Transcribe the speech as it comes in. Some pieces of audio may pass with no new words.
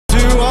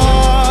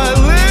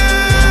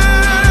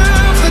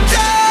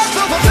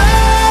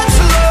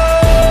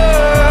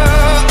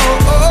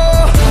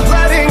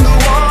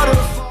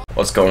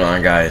What's going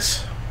on,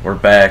 guys? We're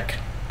back.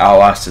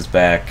 Outlast is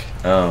back.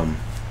 My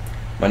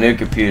new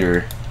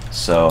computer,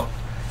 so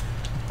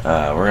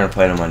we're gonna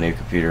play it on my new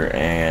computer,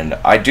 and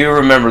I do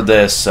remember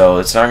this, so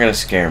it's not gonna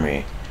scare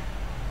me.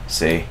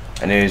 See,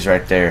 I knew he was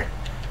right there,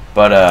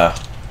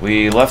 but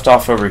we left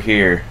off over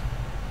here,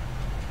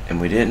 and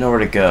we didn't know where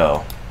to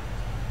go.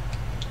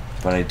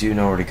 But I do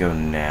know where to go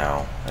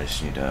now. I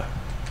just need to.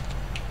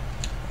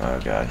 Oh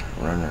God!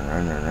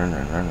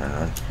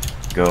 Run!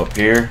 Go up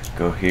here.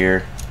 Go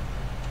here.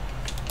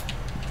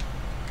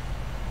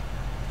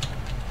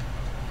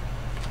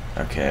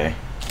 Okay.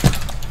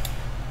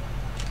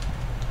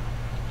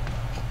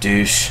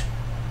 Douche.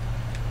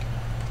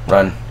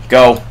 Run.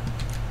 Go.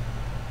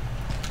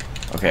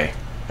 Okay.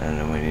 And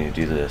then we need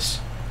to do this.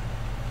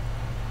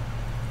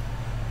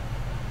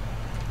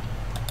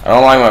 I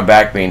don't like my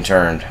back being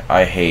turned.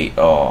 I hate.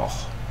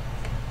 Oh.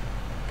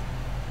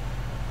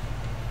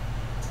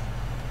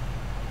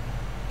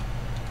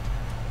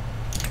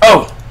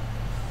 Oh!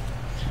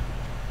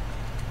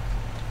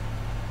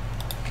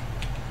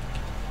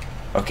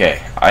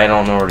 Okay, I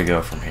don't know where to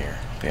go from here,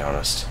 to be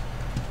honest.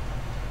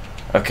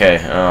 Okay,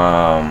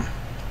 I'm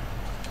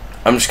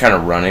just kind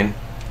of running,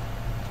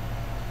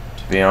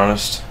 to be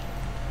honest.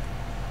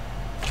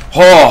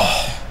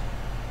 Oh!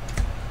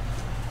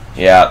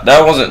 Yeah,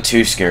 that wasn't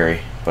too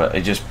scary, but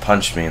it just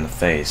punched me in the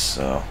face,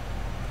 so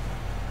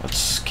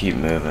let's keep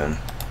moving.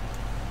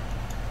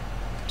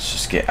 Let's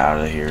just get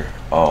out of here.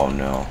 Oh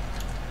no.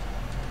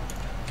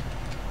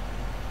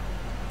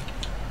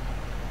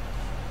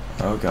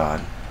 Oh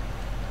God.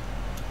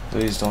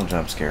 Please don't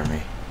jump scare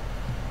me.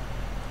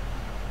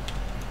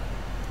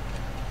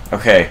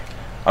 Okay,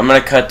 I'm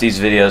gonna cut these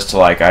videos to,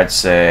 like, I'd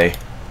say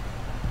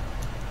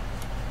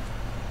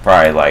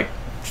probably like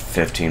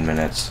 15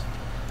 minutes.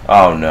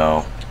 Oh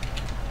no.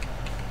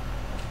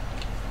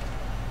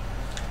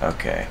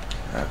 Okay,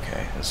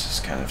 this is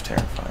kind of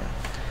terrifying.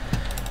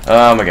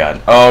 Oh my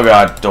God. Oh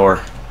God,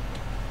 door.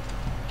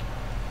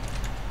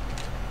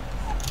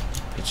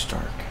 It's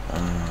dark.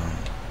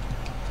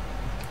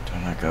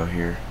 Don't I go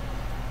here?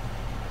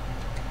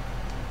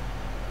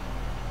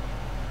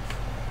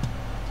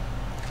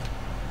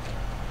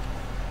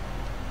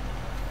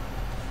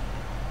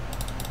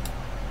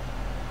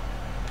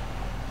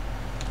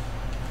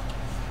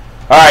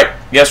 Alright,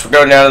 guess we're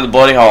going down to the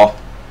bloody hall.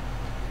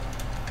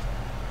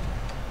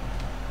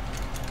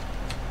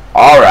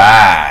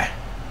 Alright.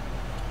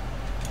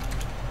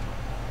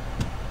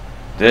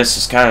 This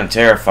is kind of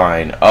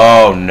terrifying.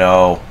 Oh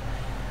no.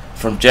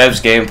 From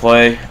Jeb's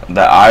gameplay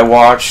that I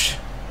watched,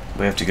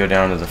 we have to go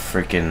down to the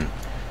freaking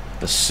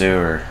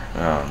sewer.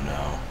 Oh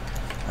no.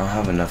 I don't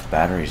have enough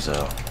batteries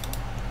though.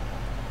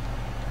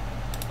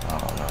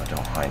 Oh no,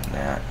 don't hide in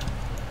that.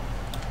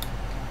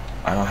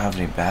 I don't have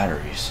any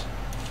batteries.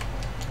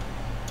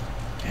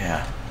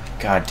 Yeah,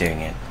 god dang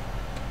it.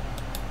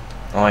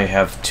 I only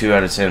have 2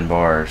 out of 10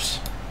 bars.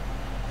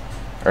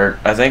 Or,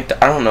 I think,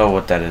 I don't know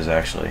what that is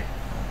actually.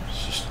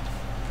 It's just,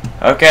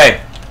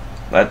 okay,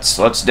 let's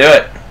do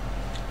it.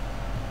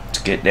 Let's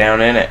get down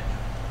in it.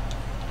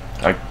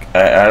 I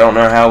don't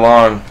know how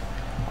long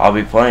I'll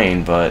be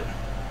playing, but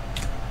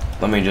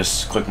let me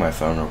just click my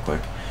phone real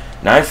quick.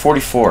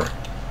 9:44.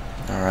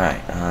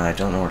 Alright, I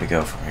don't know where to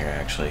go from here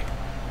actually.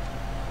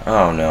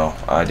 Oh no,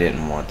 I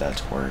didn't want that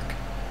to work.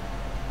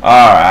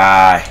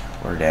 Alright,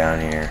 we're down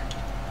here.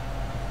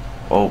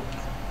 Oh.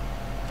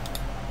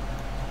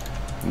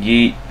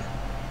 Yeet.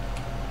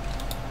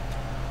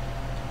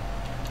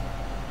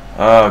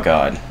 Oh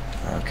God.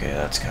 Okay,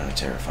 that's kind of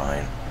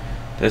terrifying.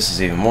 This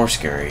is even more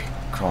scary,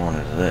 crawling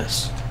into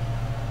this.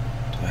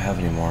 Do I have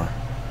any more?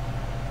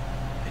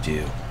 I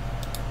do.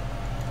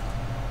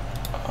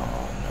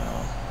 Oh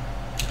no.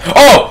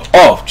 Oh!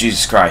 Oh!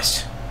 Jesus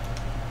Christ.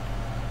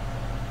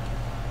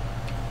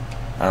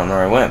 I don't know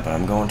where I went, but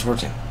I'm going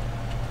towards him.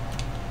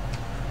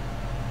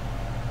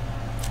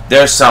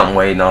 There's something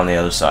waiting on the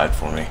other side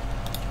for me.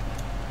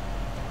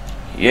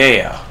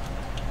 Yeah.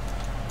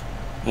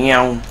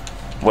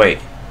 Wait.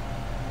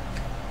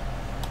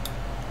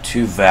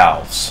 2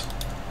 valves.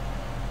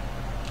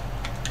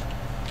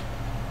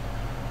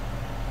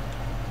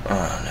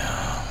 Oh no.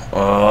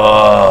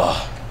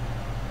 Oh.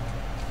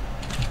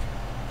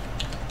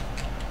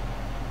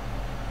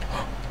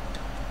 Oh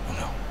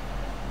no.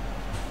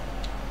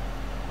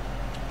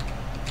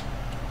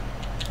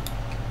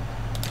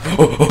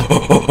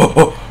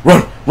 Oh.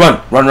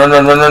 Run! Go!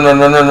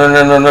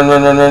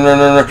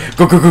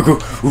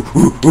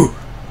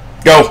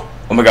 Go!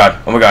 Oh my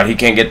God, he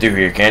can't get through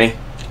here, can he?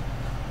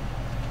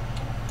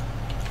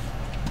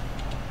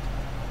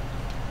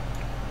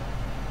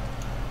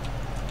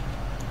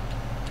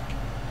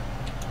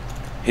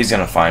 He's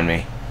gonna find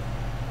me.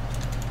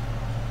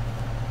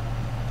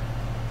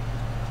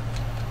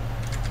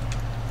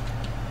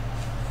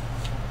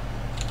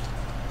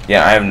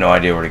 Yeah, I have no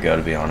idea where to go,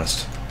 to be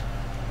honest.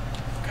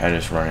 Kind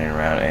of just running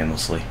around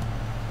aimlessly.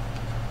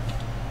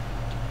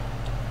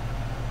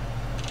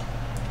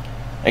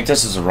 I think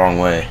this is the wrong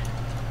way.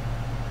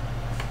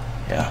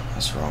 Yeah,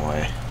 that's the wrong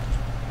way.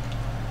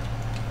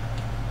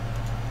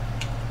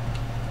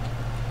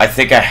 I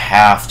think I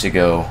have to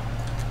go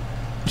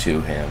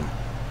to him.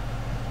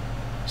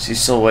 Is he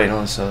still waiting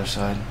on this other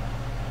side?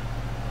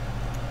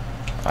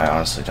 I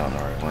honestly don't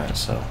know where he went,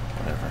 so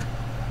whatever.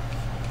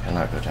 Can I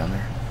not go down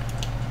there?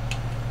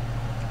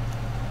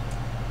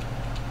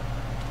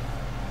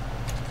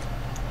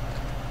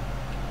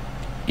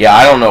 Yeah,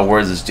 I don't know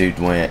where this dude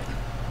went.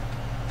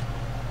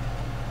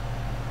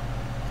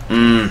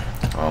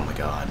 Oh my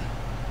god.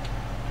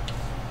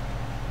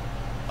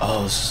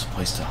 Oh, this is a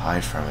place to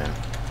hide from him.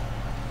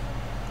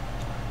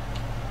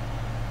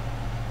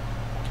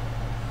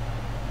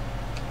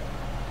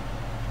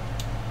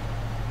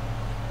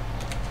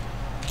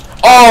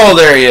 Oh,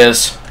 there he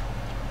is.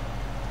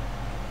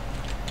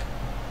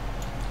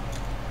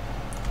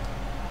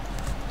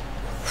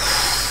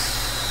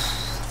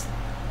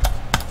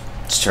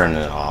 Let's turn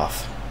it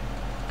off.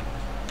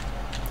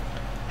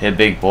 Hey,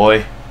 big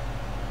boy.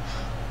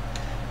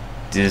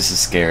 Dude, this is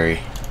scary.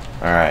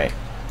 Alright.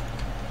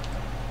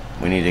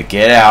 We need to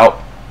get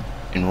out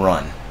and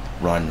run.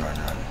 Run, run,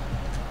 run.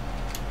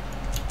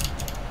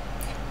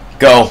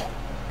 Go.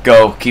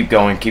 Go. Keep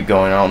going. Keep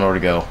going. I don't know where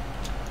to go.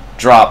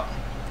 Drop.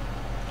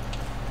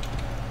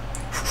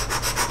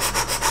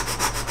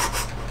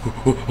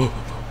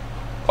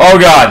 Oh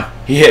god.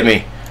 He hit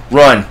me.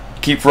 Run.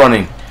 Keep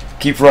running.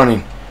 Keep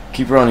running.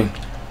 Keep running.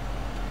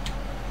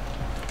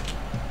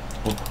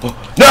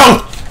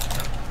 No!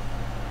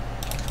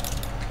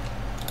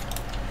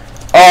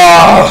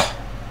 Oh!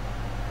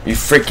 Are you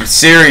freaking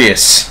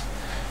serious?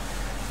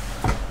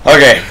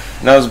 Okay,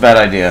 that was a bad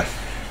idea.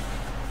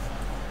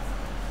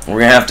 We're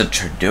gonna have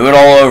to do it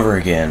all over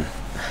again.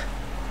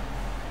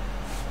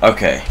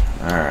 Okay,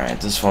 alright,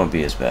 this won't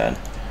be as bad.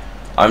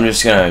 I'm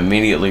just gonna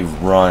immediately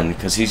run,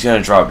 because he's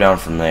gonna drop down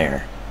from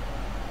there.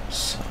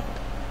 So,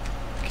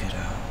 get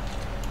out.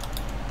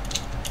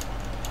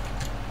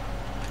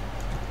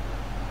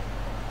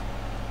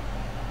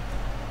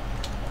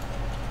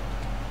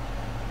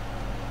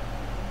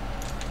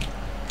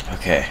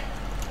 Okay.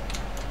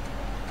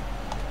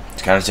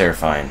 It's kind of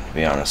terrifying, to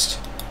be honest.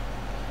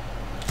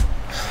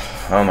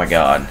 Oh my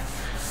god.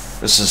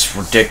 This is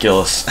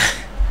ridiculous.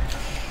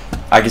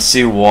 I can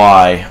see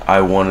why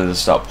I wanted to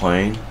stop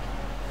playing.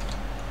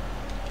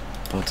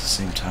 But at the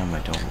same time, I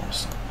don't want to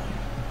stop playing.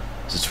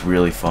 It's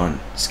really fun.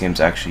 This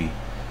game's actually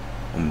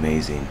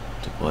amazing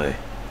to play.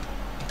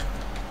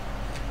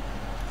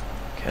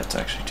 Okay, it's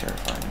actually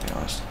terrifying, to be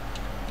honest.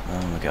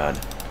 Oh my god.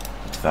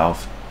 It's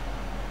Valve.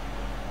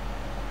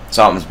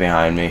 Something's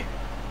behind me.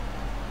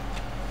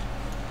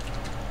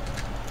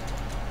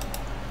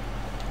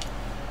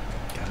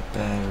 Got a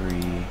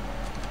battery.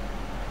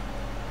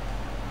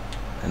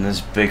 And this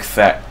big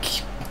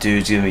fat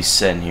dude's gonna be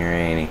sitting here,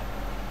 ain't he?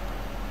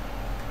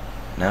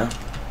 No?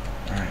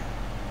 Alright.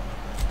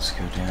 Let's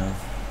go down.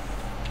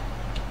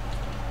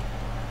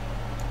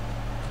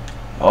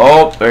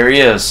 Oh, there he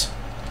is.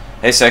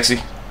 Hey, sexy.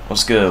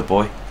 What's good,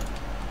 boy?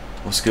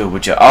 What's good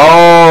with you?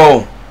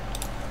 Oh!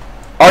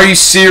 Are you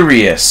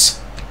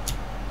serious?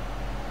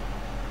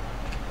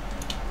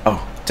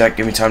 Oh, did that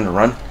give me time to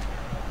run?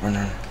 Run,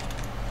 run.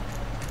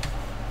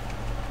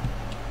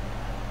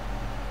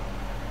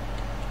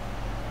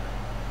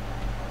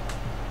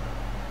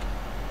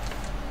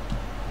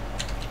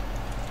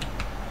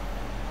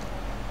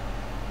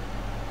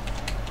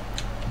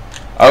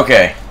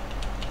 Okay.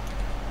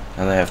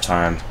 Now that I have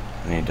time,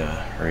 I need to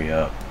hurry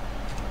up.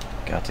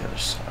 Got the other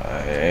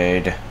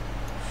side.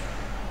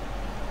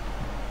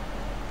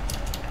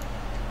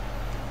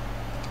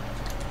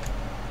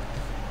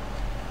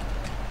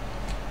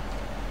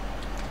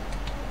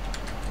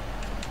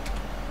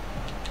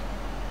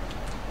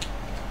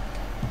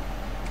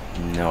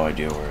 No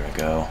idea where to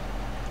go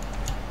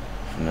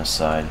from this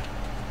side.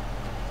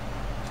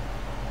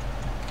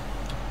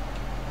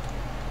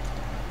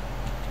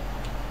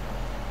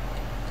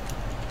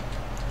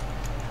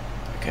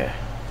 Okay.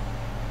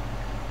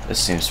 This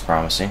seems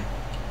promising.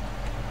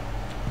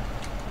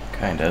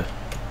 Kinda.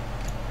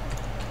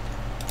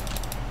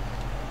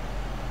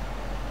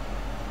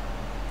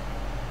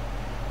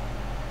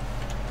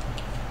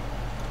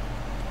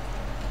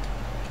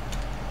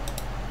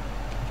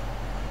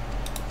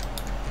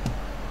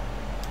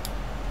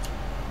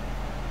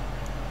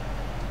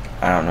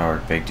 I don't know where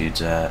the big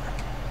dude's at.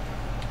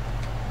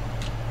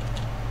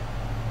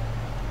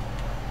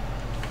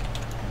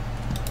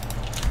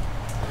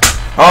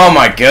 Oh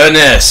my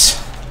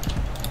goodness!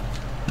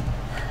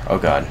 Oh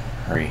god,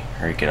 hurry,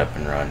 hurry, get up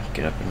and run,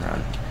 get up and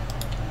run.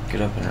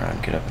 Get up and run,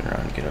 get up and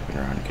run, get up and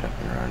run, get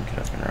up and run, get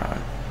up and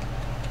run.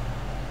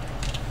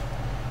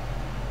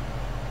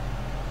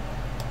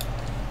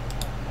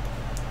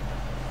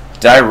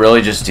 Did I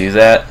really just do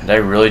that? Did I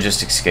really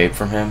just escape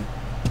from him?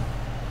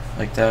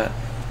 Like that?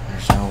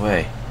 There's no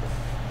way.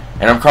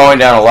 And I'm crawling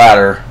down a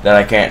ladder that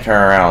I can't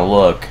turn around and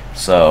look,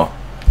 so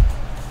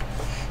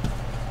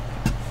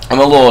I'm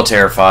a little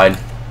terrified.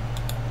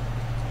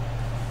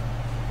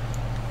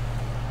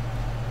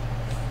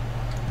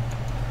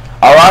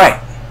 Alright.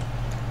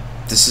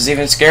 This is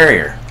even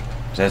scarier.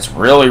 That's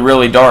really,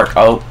 really dark.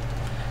 Oh.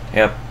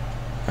 Yep.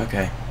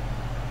 Okay.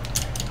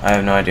 I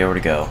have no idea where to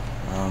go.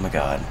 Oh my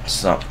god.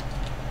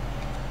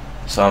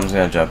 Something's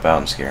gonna jump out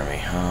and scare me.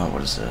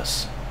 What is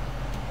this?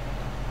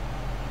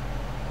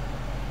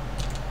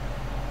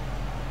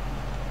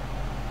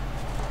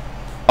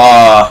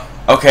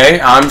 Okay,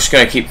 I'm just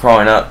gonna keep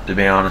crawling up, to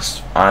be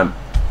honest.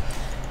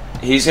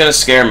 He's gonna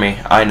scare me,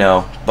 I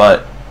know,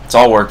 but it's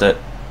all worth it.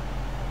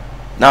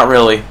 Not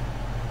really.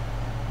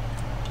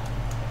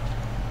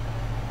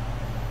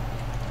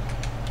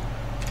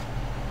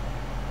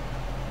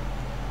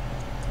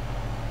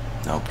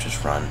 Nope,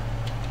 just run.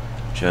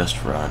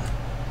 Just run.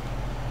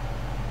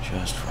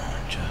 Just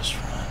run, just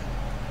run.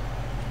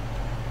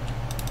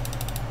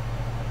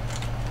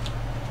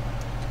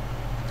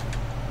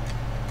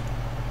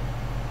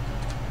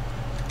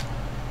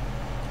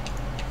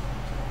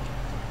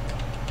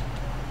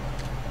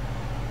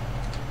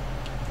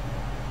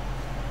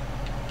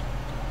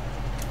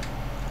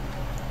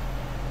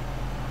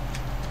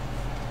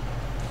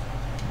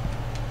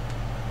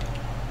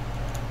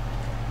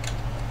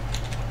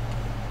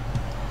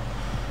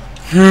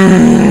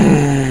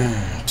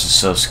 This is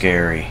so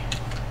scary.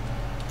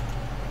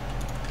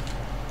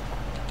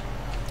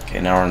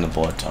 Okay, now we're in the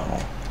blood tunnel.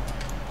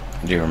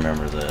 I do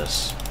remember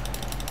this.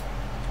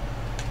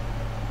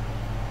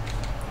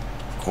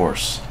 Of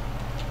course.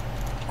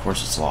 Of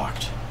course it's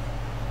locked.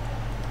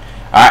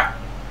 Ah!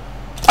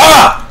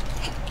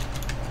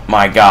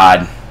 My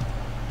god.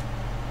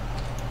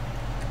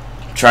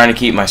 I'm trying to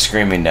keep my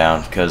screaming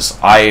down, because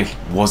I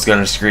was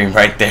gonna scream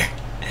right there.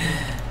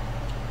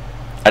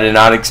 I did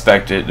not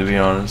expect it, to be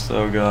honest.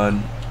 Oh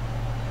god.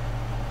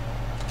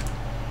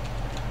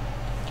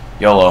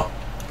 YOLO.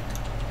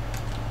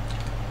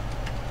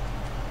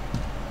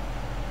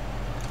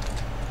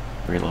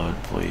 Reload,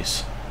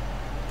 please.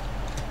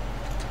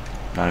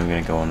 Not even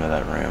gonna go into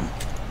that room.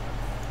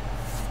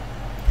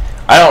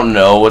 I don't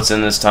know what's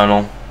in this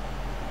tunnel.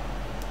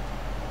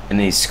 And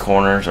these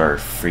corners are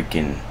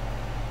freaking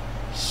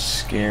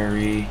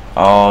scary.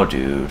 Oh,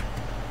 dude.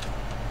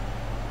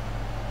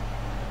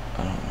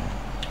 I don't know.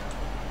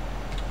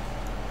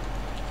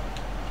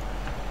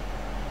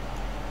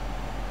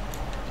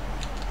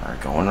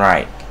 Alright, going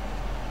right.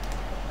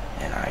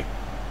 And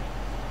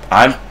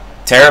I'm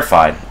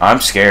terrified.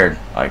 I'm scared.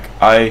 Like,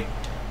 I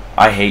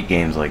hate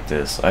games like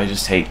this. I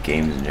just hate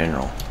games in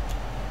general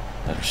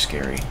that are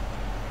scary.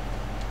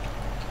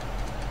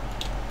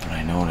 But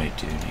I know what I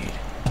do need.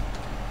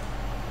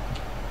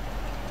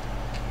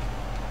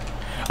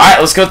 Alright,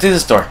 let's go through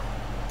this door.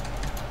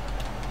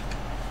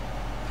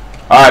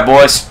 Alright,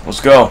 boys. Let's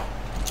go.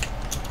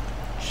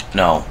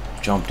 No.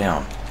 Jump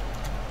down.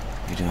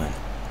 What are you doing?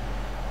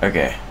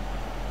 Okay.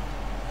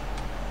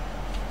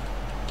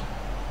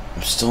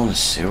 I'm still in the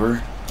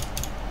sewer?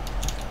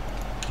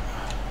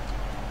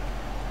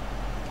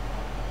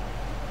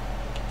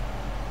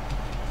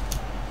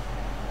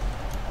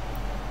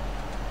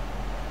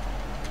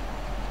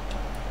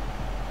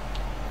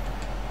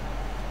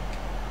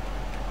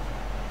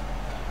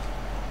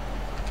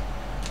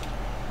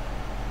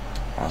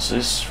 Honestly,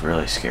 this is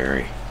really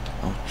scary.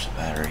 Oh, there's a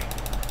battery.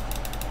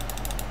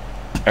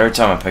 Every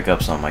time I pick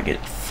up something, I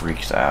get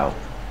freaked out.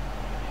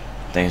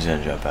 Things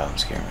gonna jump out and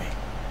scare me.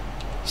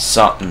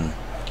 Something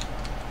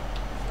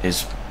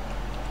is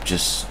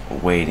just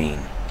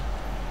waiting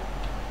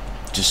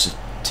just to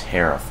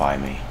terrify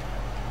me.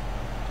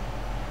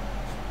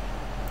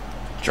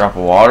 Drop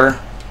of water.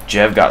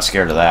 Jev got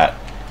scared of that,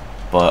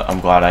 but I'm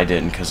glad I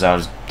didn't, because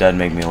that'd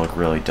make me look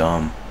really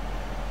dumb.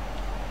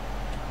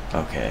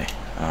 Okay.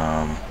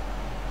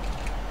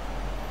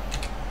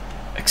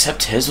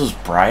 Except his was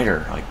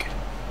brighter, like.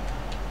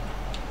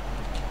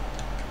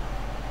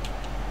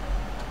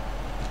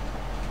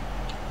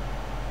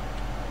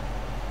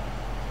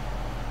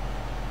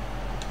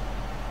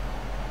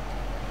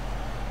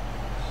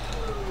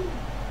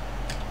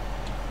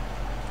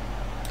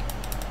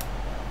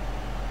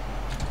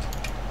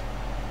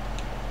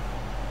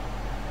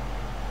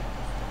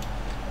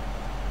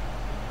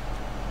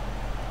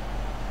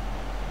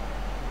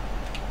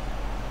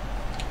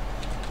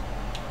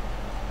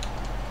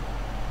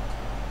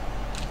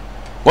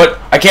 What?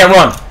 I can't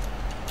run.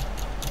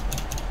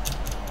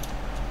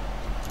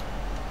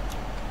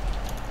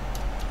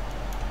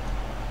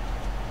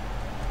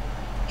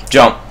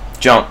 Jump,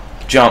 jump,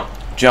 jump,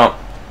 jump,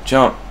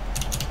 jump,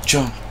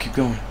 jump. Keep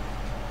going.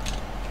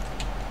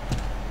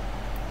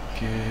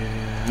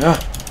 Yeah.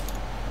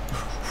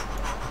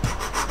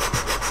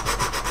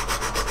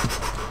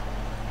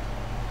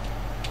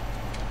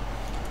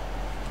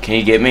 Can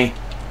you get me?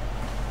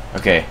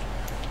 Okay.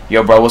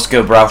 Yo, bro, what's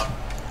good, bro?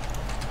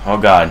 Oh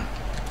God.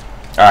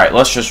 Alright,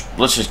 let's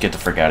just get the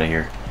frick out of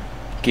here.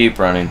 Keep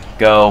running.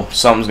 Go.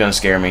 Something's gonna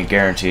scare me,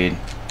 guaranteed.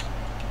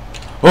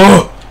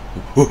 Oh!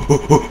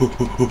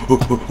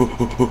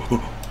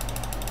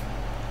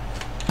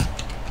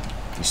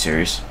 You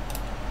serious?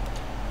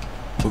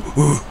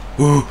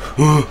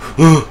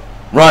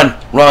 Run!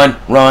 Run!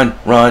 Run! Run!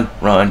 Run!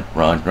 Run!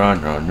 Run!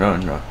 Run! Run!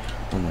 Run! Run!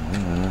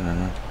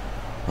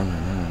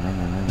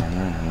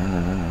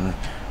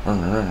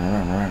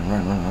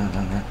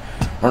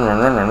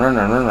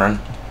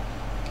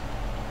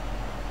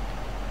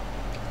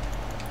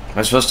 Am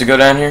I supposed to go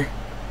down here?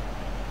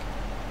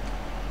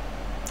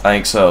 I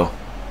think so.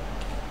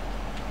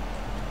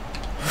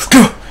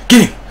 Go!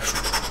 Get him!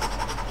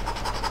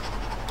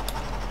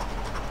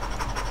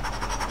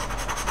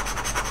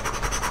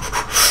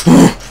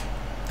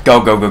 Go,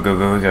 go, go, go,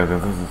 go, go, go, go,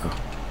 go, go.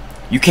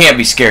 You can't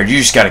be scared. You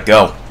just gotta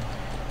go.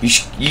 You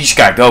just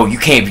gotta go. You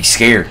can't be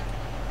scared.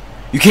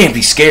 You can't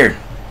be scared.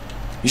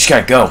 You just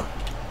gotta go.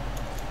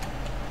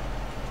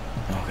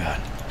 Oh, God.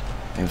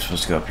 I think I'm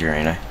supposed to go up here,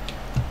 ain't I?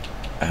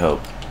 I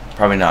hope.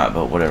 Probably not,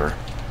 but whatever.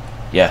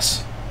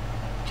 Yes.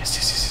 Yes,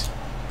 yes, yes.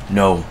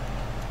 No.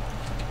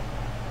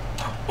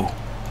 Oh.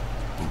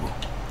 Ooh.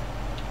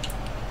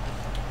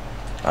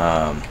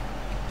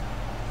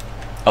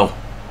 Oh.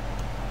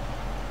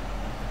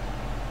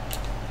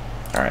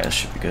 Alright, this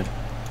should be good.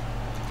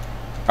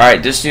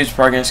 Alright, this dude's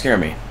probably gonna scare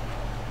me.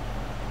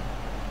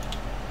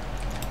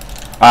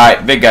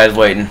 Alright, big guy's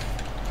waiting.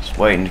 He's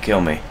waiting to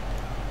kill me.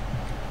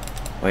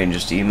 Waiting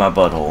just to eat my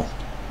butthole.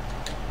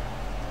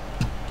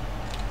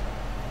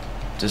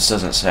 This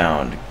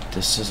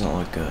doesn't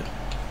look good.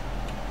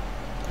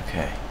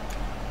 Okay.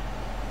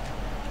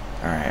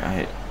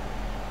 Alright,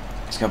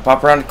 he's gonna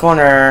pop around the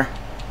corner.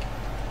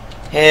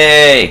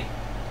 Hey!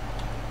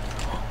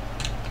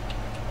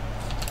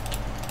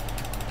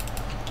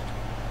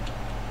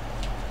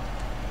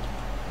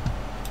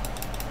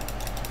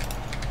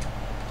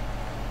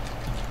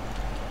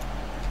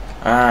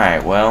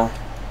 Alright, well.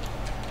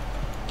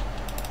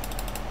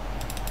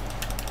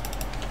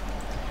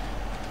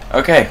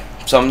 Okay,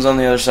 something's on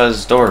the other side of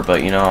this door,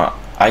 but you know,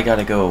 I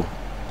gotta go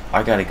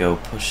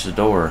push the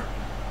door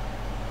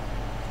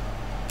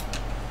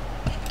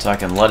so I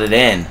can let it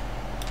in.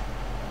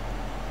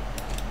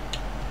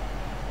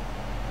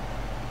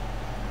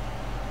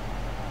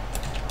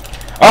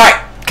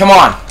 Alright, come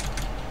on.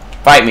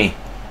 Fight me.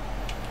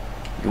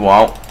 You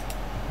won't.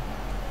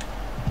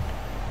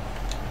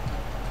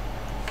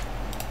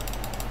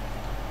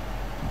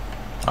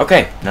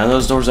 Okay, none of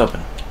those doors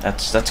open.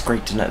 That's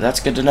great to know. That's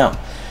good to know.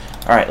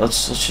 All right,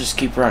 let's just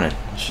keep running.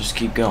 Let's just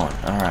keep going.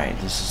 All right,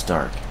 this is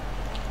dark.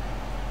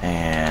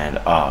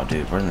 And oh,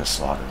 dude, we're in the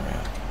slaughter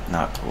room.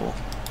 Not cool.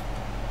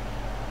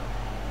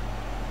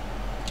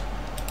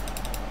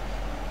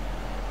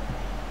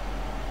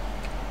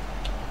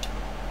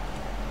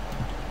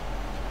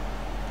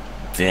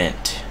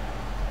 Vent.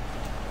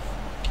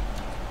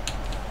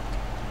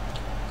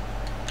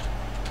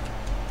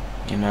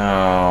 You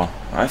know,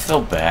 I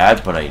feel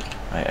bad, but I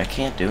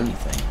can't do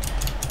anything.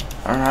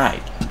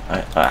 Alright.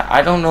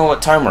 I don't know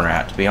what time we're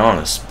at, to be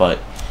honest, but,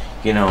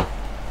 you know,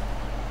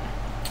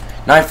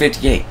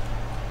 9:58.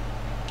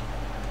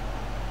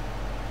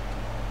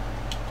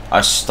 I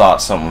just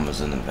thought someone was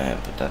in the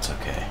vent, but that's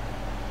okay.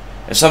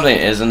 If something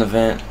is in the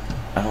vent,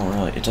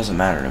 it doesn't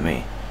matter to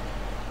me.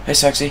 Hey,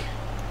 sexy.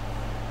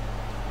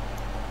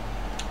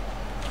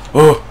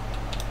 Oh!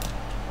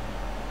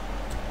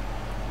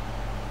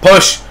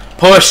 Push!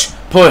 Push!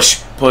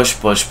 Push! Push,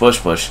 push, push,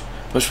 push.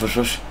 Push, push,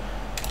 push.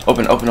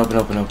 Open, open, open,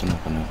 open, open, open,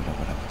 open, open,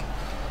 open.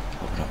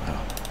 Open, open,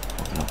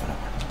 open, open,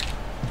 open.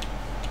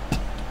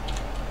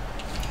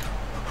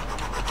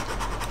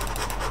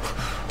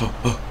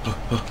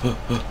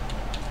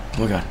 Oh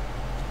my god.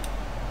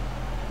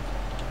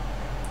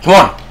 Come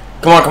on!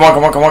 Come on, come on,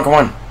 come on, come on, come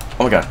on!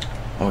 Oh my god.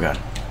 Oh my god.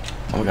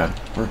 Oh my god.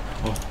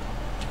 Oh.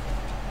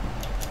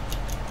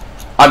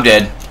 I'm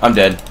dead. I'm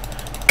dead.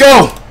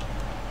 Go!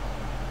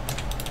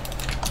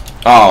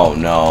 Oh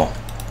no.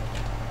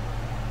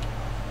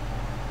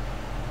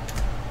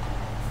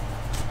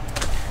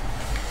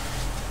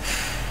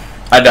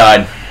 I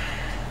died.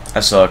 I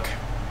suck.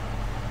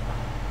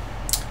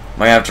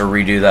 Might have to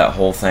redo that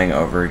whole thing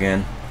over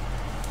again.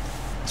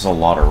 There's a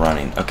lot of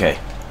running. Okay,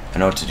 I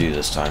know what to do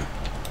this time.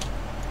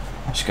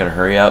 Just gotta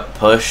hurry up.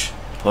 Push,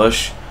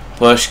 push,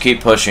 push.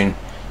 Keep pushing.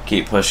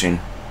 Keep pushing.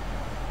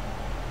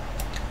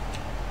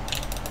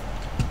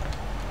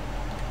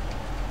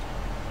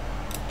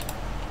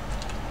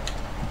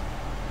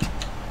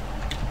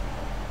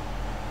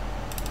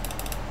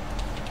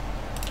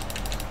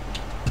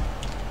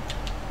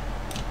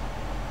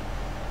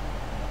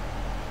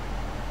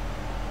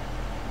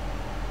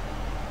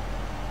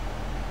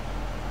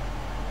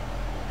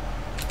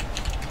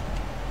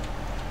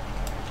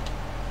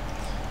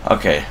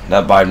 Okay,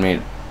 that bought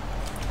me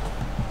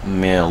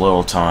a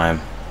little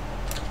time.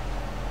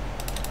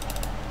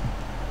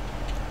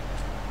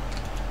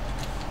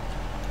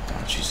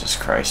 Oh, Jesus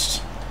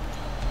Christ.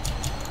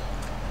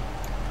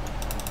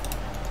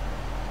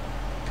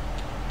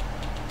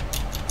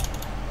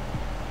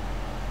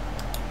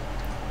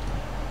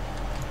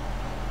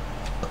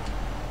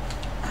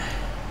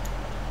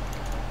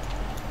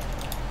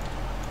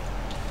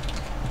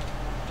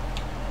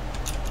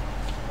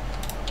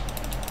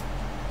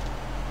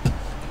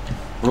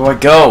 Where do I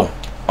go?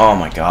 Oh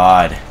my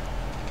god.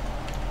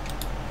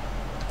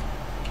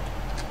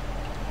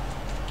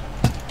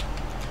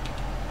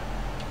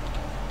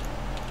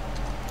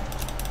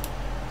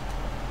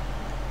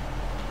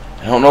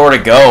 I don't know where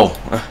to go.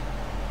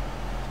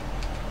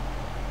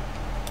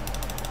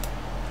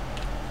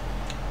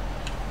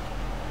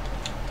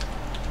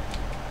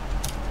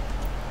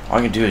 All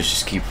I can do is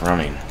just keep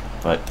running.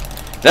 But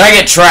then I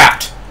get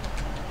trapped.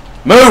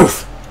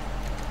 Move!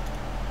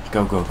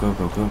 Go, go, go,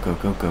 go, go, go,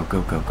 go, go,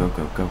 go, go, go, go,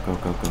 go, go,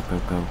 go, go, go,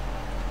 go.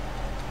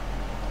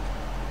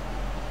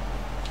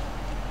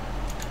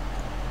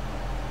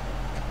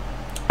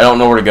 I don't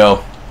know where to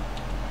go.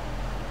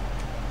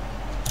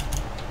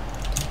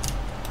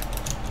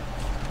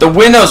 The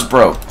window's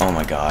broke. Oh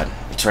my god.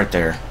 It's right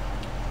there.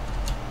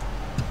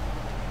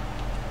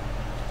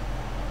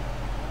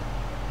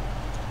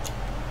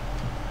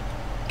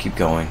 Keep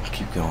going.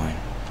 Keep going.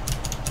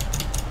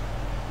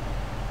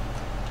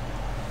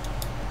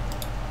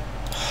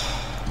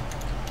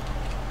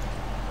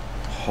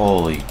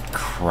 Holy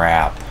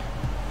crap.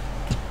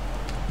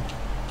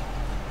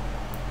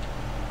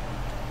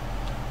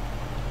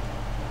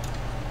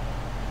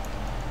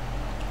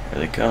 Here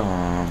they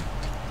come.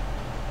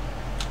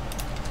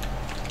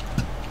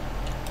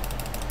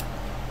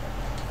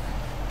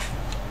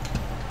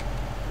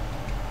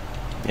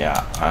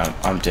 Yeah,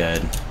 I'm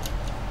dead.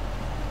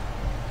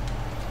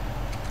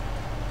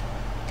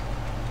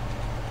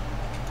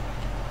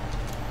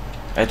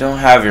 I don't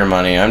have your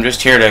money. I'm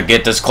just here to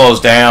get this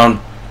closed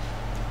down.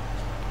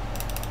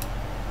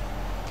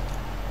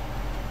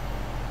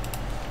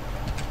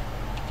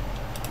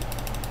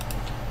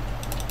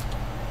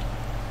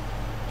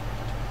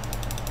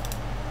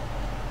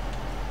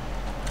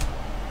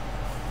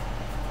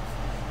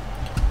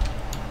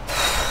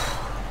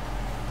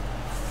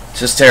 It's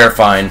just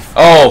terrifying.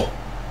 Oh!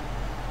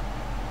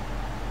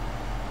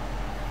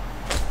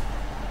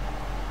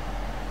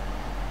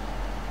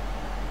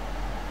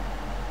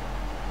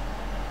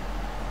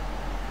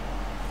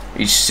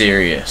 Are you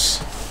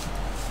serious?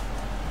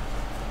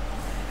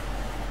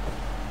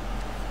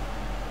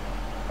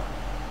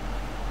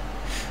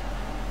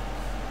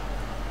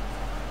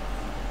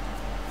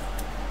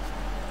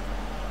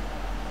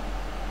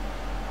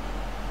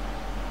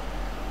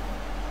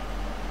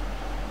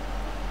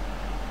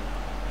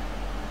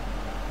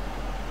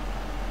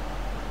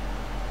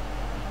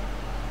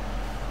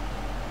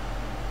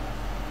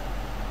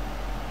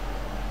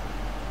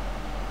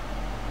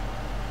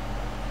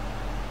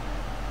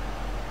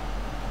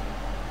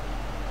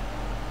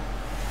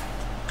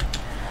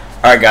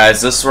 Alright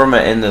guys, this is where I'm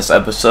going to end this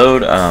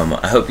episode.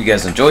 I hope you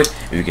guys enjoyed.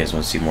 If you guys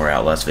want to see more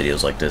Outlast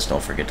videos like this,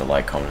 don't forget to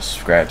like, comment, and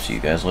subscribe. See you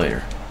guys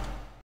later.